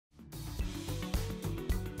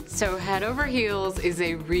So Head Over Heels is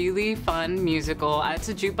a really fun musical. It's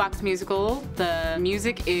a jukebox musical. The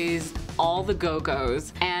music is all the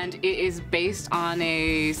Go-Go's, and it is based on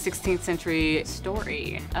a 16th century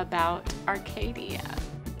story about Arcadia.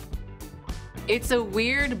 It's a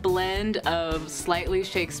weird blend of slightly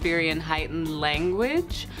Shakespearean heightened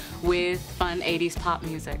language with fun 80s pop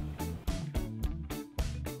music.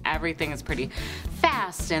 Everything is pretty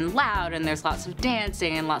fast and loud, and there's lots of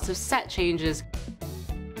dancing and lots of set changes.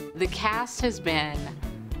 The cast has been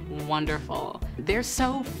wonderful. They're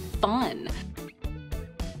so fun.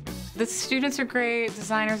 The students are great,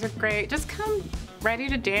 designers are great. Just come ready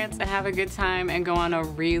to dance and have a good time and go on a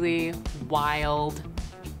really wild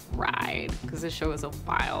ride, because this show is a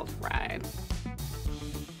wild ride.